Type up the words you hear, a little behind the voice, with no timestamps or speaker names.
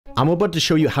I'm about to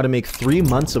show you how to make 3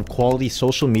 months of quality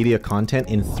social media content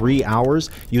in 3 hours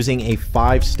using a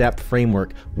 5-step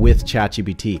framework with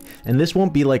ChatGPT. And this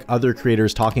won't be like other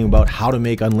creators talking about how to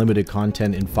make unlimited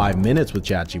content in 5 minutes with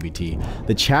ChatGPT.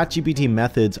 The ChatGPT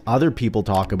methods other people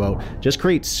talk about just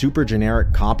create super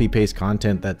generic copy-paste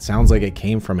content that sounds like it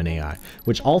came from an AI,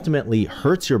 which ultimately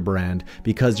hurts your brand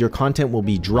because your content will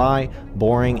be dry,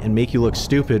 boring, and make you look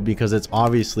stupid because it's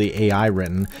obviously AI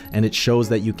written and it shows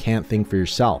that you can't think for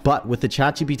yourself. But with the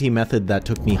ChatGPT method that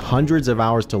took me hundreds of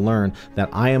hours to learn that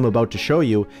I am about to show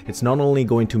you, it's not only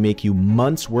going to make you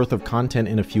months worth of content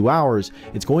in a few hours,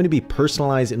 it's going to be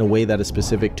personalized in a way that is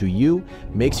specific to you,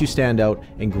 makes you stand out,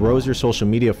 and grows your social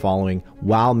media following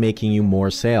while making you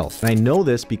more sales. And I know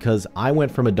this because I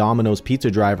went from a Domino's pizza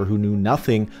driver who knew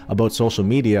nothing about social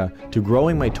media to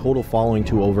growing my total following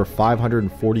to over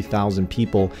 540,000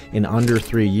 people in under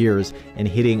 3 years and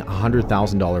hitting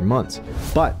 $100,000 months.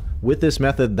 But with this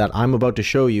method that I'm about to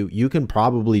show you, you can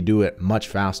probably do it much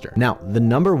faster. Now, the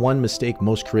 #1 mistake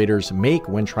most creators make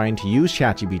when trying to use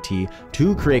ChatGPT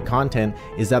to create content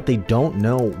is that they don't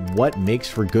know what makes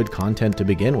for good content to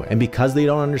begin with. And because they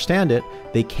don't understand it,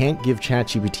 they can't give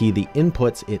ChatGPT the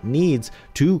inputs it needs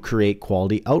to create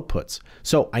quality outputs.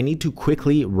 So I need to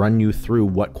quickly run you through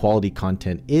what quality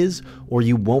content is, or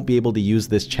you won't be able to use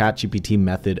this ChatGPT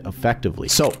method effectively.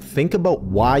 So think about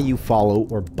why you follow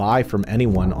or buy from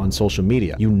anyone on social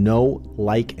media. You know,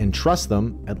 like, and trust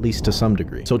them, at least to some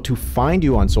degree. So to find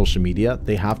you on social media,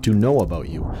 they have to know about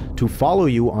you. To follow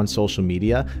you on social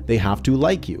media, they have to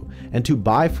like you. And to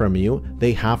buy from you,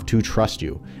 they have to trust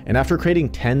you. And after creating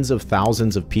tens of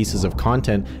thousands of pieces of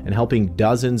content and helping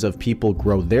dozens of people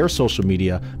grow their social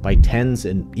media by tens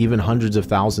and even hundreds of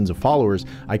thousands of followers,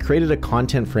 I created a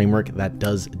content framework that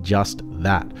does just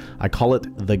that. I call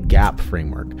it the GAP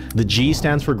framework. The G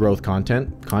stands for growth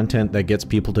content, content that gets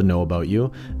people to know about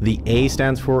you. The A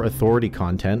stands for authority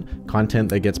content, content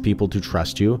that gets people to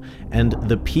trust you. And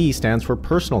the P stands for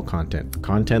personal content,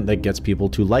 content that gets people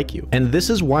to like you. And this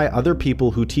is why other people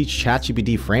who teach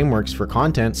ChatGPT frameworks for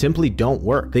content simply don't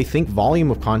work. They think volume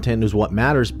of content is what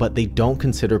matters, but they don't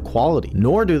consider quality,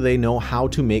 nor do they know how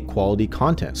to make quality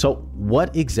content. So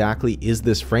what exactly is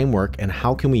this framework and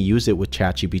how can we use it with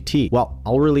ChatGPT? Well,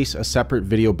 I'll release a separate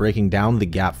video breaking down the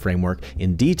GAP framework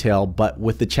in detail, but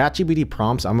with the ChatGPT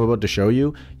prompts I'm about to show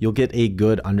you, you'll get a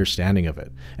good understanding of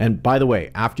it. And by the way,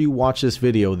 after you watch this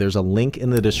video, there's a link in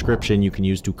the description you can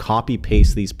use to copy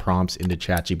paste these prompts into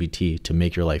ChatGPT to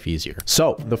make your life easier.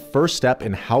 So the first step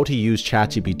in how to use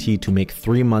ChatGPT to make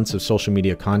 3 months of social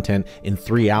media content in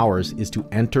 3 hours is to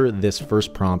enter this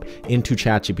first prompt into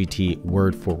ChatGPT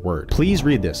word for word. Please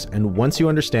read this, and once you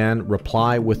understand,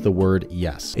 reply with the word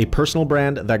yes. A personal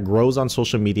brand that grows on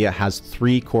social media has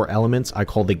 3 core elements I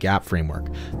call the GAP framework.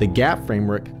 The GAP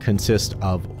framework consists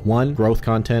of 1, growth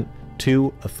content,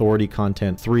 2, authority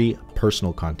content, 3,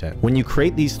 personal content. When you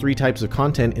create these 3 types of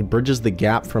content, it bridges the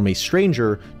gap from a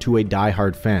stranger to a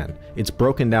diehard fan. It's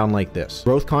broken down like this.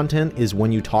 Growth content is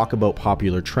when you talk about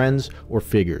popular trends or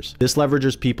figures. This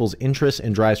leverages people's interests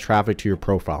and drives traffic to your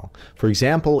profile. For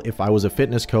example, if I was a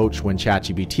fitness coach when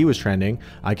ChatGPT was trending,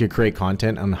 I could create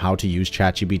content on how to use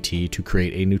ChatGPT to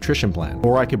create a nutrition plan,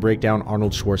 or I could break down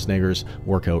Arnold Schwarzenegger's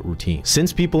workout routine.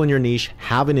 Since people in your niche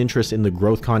have an interest in the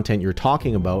growth content you're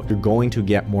talking about, you're going to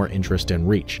get more interest and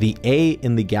reach. The A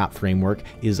in the GAP framework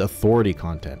is authority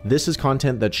content. This is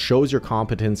content that shows your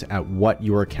competence at what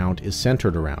your account is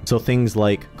centered around. So things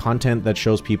like content that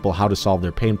shows people how to solve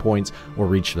their pain points or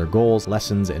reach their goals,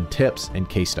 lessons and tips, and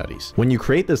case studies. When you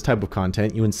create this type of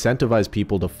content, you incentivize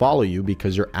people to follow you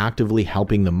because you're actively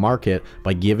helping the market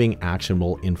by giving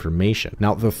actionable information.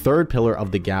 Now, the third pillar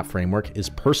of the GAP framework is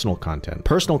personal content.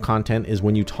 Personal content is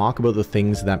when you talk about the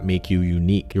things that make you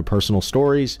unique, your personal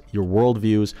stories, your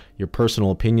worldviews, your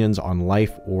personal opinions on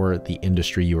life or the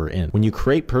industry you are in. When you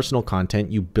create personal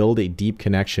content, you build a deep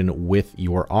connection with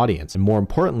your audience. And more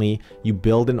importantly, you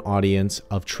build an audience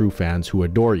of true fans who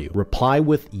adore you. Reply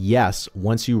with yes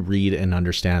once you read and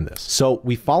understand this. So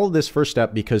we follow this first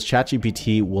step because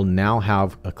ChatGPT will now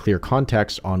have a clear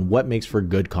context on what makes for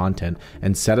good content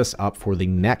and set us up for the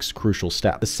next crucial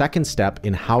step. The second step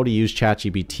in how to use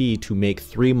ChatGPT to make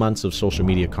 3 months of social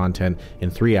media content in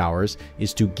 3 hours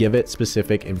is to give it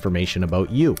specific information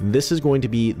about you. This is going to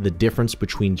be the difference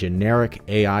between generic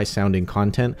AI sounding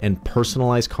content and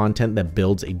personalized content that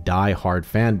builds a die-hard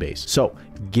fan base. So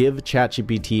Give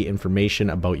ChatGPT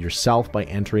information about yourself by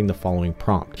entering the following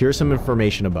prompt. Here's some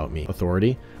information about me.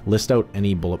 Authority. List out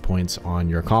any bullet points on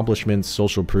your accomplishments,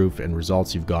 social proof, and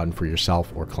results you've gotten for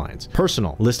yourself or clients.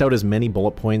 Personal. List out as many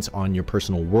bullet points on your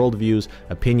personal worldviews,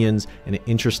 opinions, and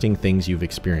interesting things you've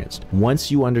experienced. Once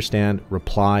you understand,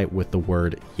 reply with the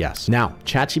word yes. Now,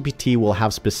 ChatGPT will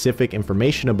have specific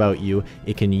information about you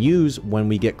it can use when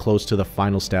we get close to the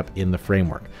final step in the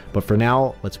framework. But for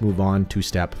now, let's move on to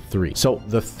step 3. So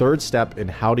the third step in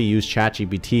how to use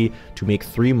ChatGPT to make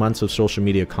 3 months of social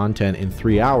media content in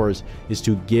 3 hours is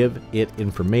to give it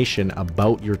information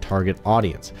about your target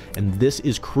audience. And this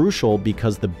is crucial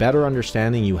because the better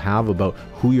understanding you have about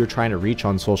who you're trying to reach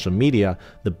on social media,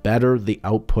 the better the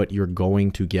output you're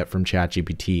going to get from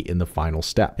ChatGPT in the final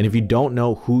step. And if you don't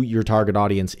know who your target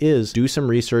audience is, do some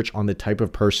research on the type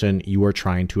of person you are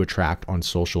trying to attract on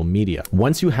social media.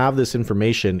 Once you have this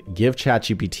information, give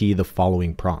ChatGPT the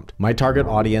following prompt. My target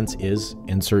audience is,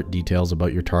 insert details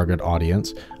about your target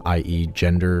audience, i.e.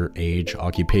 gender, age,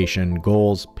 occupation,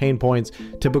 goals, pain points,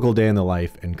 typical day in the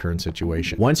life, and current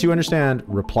situation. Once you understand,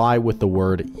 reply with the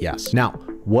word yes. Now,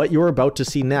 what you're about to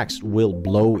see next will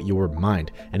blow your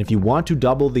mind. And if you want to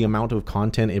double the amount of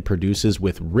content it produces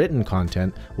with written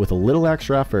content with a little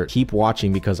extra effort, keep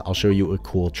watching because I'll show you a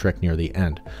cool trick near the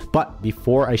end. But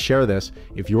before I share this,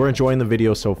 if you're enjoying the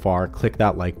video so far, click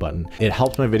that like button. It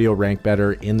helps my video rank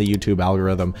better in the YouTube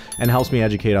algorithm and helps me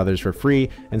educate others for free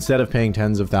instead of paying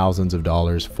tens of thousands of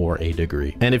dollars for a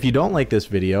degree. And if you don't like this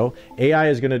video, AI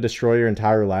is going to destroy your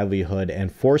entire livelihood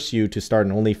and force you to start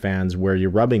an OnlyFans where you're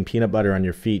rubbing peanut butter on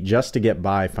your feet just to get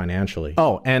by financially.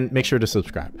 Oh, and make sure to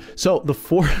subscribe. So the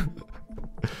fourth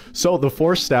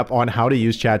step on how to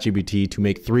use ChatGPT to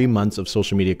make 3 months of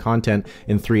social media content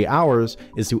in 3 hours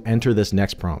is to enter this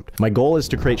next prompt. My goal is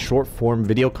to create short form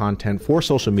video content for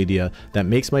social media that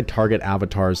makes my target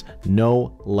avatars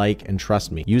know, like, and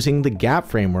trust me. Using the GAP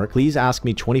framework, please ask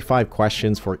me 25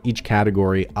 questions for each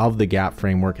category of the GAP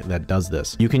framework that does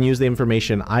this. You can use the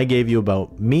information I gave you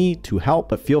about me to help,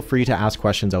 but feel free to ask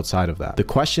questions outside of that. The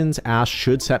questions asked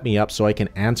should set me up so I can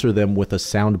answer them with a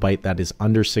soundbite that is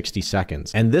under 60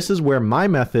 seconds. And this is where my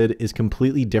method is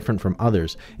completely different from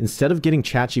others. Instead of getting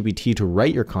ChatGPT to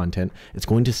write your content, it's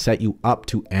going to set you up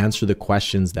to answer the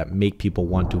questions that make people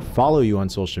want to follow you on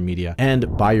social media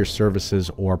and buy your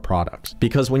services or products.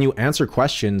 Because when you answer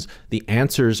questions, the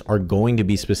answers are going to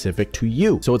be specific to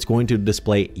you. So it's going to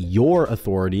display your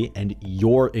authority and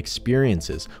your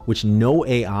experiences, which no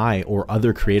AI or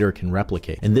other creator can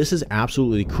replicate. And this is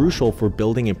absolutely crucial for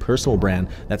building a personal brand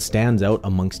that stands out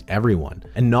amongst everyone.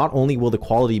 And not only will the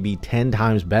quality be 10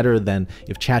 times better than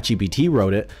if ChatGPT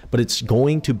wrote it, but it's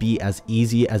going to be as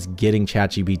easy as getting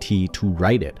ChatGPT to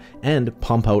write it and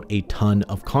pump out a ton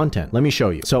of content. Let me show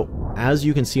you. So as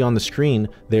you can see on the screen,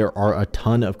 there are a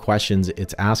ton of questions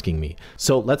it's asking me.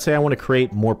 So let's say I want to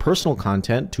create more personal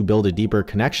content to build a deeper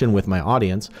connection with my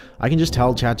audience. I can just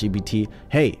tell ChatGPT,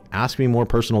 hey, ask me more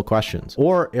personal questions.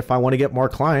 Or if I want to get more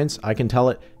clients, I can tell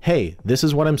it, hey, this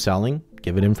is what I'm selling.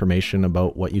 Give it information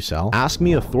about what you sell. Ask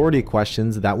me authority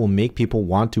questions that will make people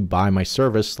want to buy my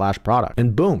service/product.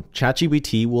 And boom,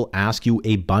 ChatGPT will ask you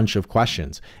a bunch of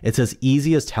questions. It's as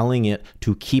easy as telling it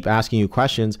to keep asking you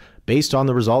questions based on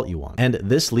the result you want. And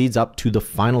this leads up to the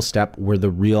final step where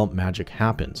the real magic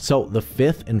happens. So the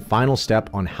fifth and final step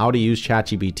on how to use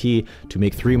ChatGPT to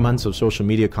make 3 months of social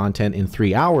media content in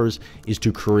 3 hours is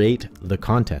to create the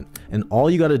content. And all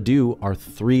you got to do are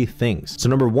 3 things. So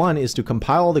number 1 is to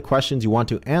compile all the questions you want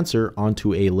to answer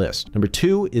onto a list. Number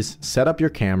 2 is set up your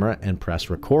camera and press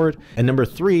record. And number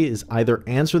 3 is either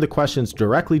answer the questions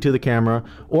directly to the camera,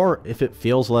 or if it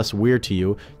feels less weird to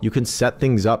you, you can set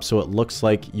things up so it looks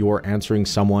like you're answering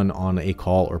someone on a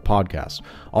call or podcast.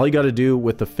 All you got to do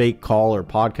with the fake call or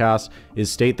podcast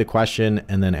is state the question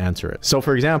and then answer it. So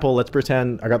for example, let's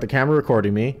pretend I got the camera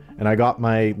recording me and I got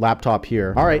my laptop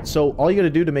here. All right, so all you got to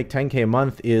do to make 10K a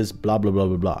month is blah, blah, blah,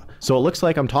 blah, blah. So it looks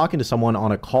like I'm talking to someone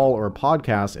on a call or a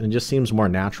podcast and it just seems more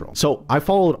natural. So I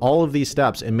followed all of these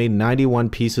steps and made 91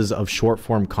 pieces of short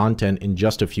form content in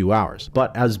just a few hours.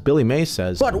 But as Billy May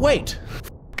says, but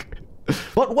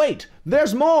wait,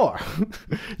 there's more.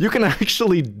 You can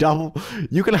actually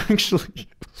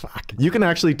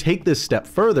take this step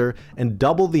further and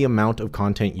double the amount of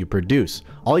content you produce.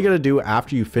 All you gotta do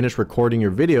after you finish recording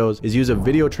your videos is use a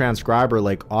video transcriber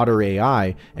like Otter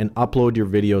AI and upload your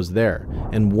videos there.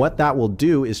 And what that will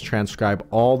do is transcribe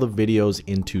all the videos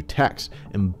into text.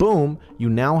 And boom, you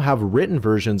now have written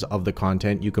versions of the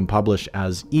content you can publish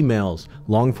as emails,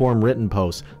 long form written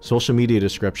posts, social media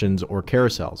descriptions, or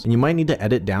carousels. And you might need to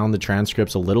edit down the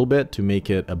transcripts a little bit to make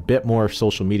it a bit more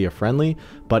social media friendly,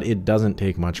 but it doesn't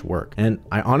take much work. And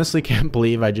I honestly can't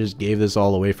believe I just gave this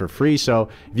all away for free. So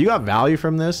if you got value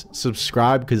from this,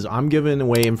 subscribe, because I'm giving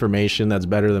away information that's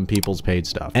better than people's paid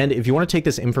stuff. And if you want to take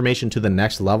this information to the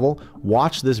next level,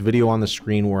 watch this video on the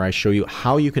screen where I show you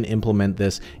how you can implement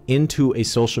this into a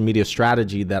social media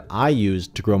strategy that I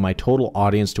used to grow my total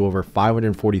audience to over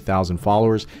 540,000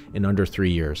 followers in under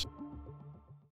 3 years.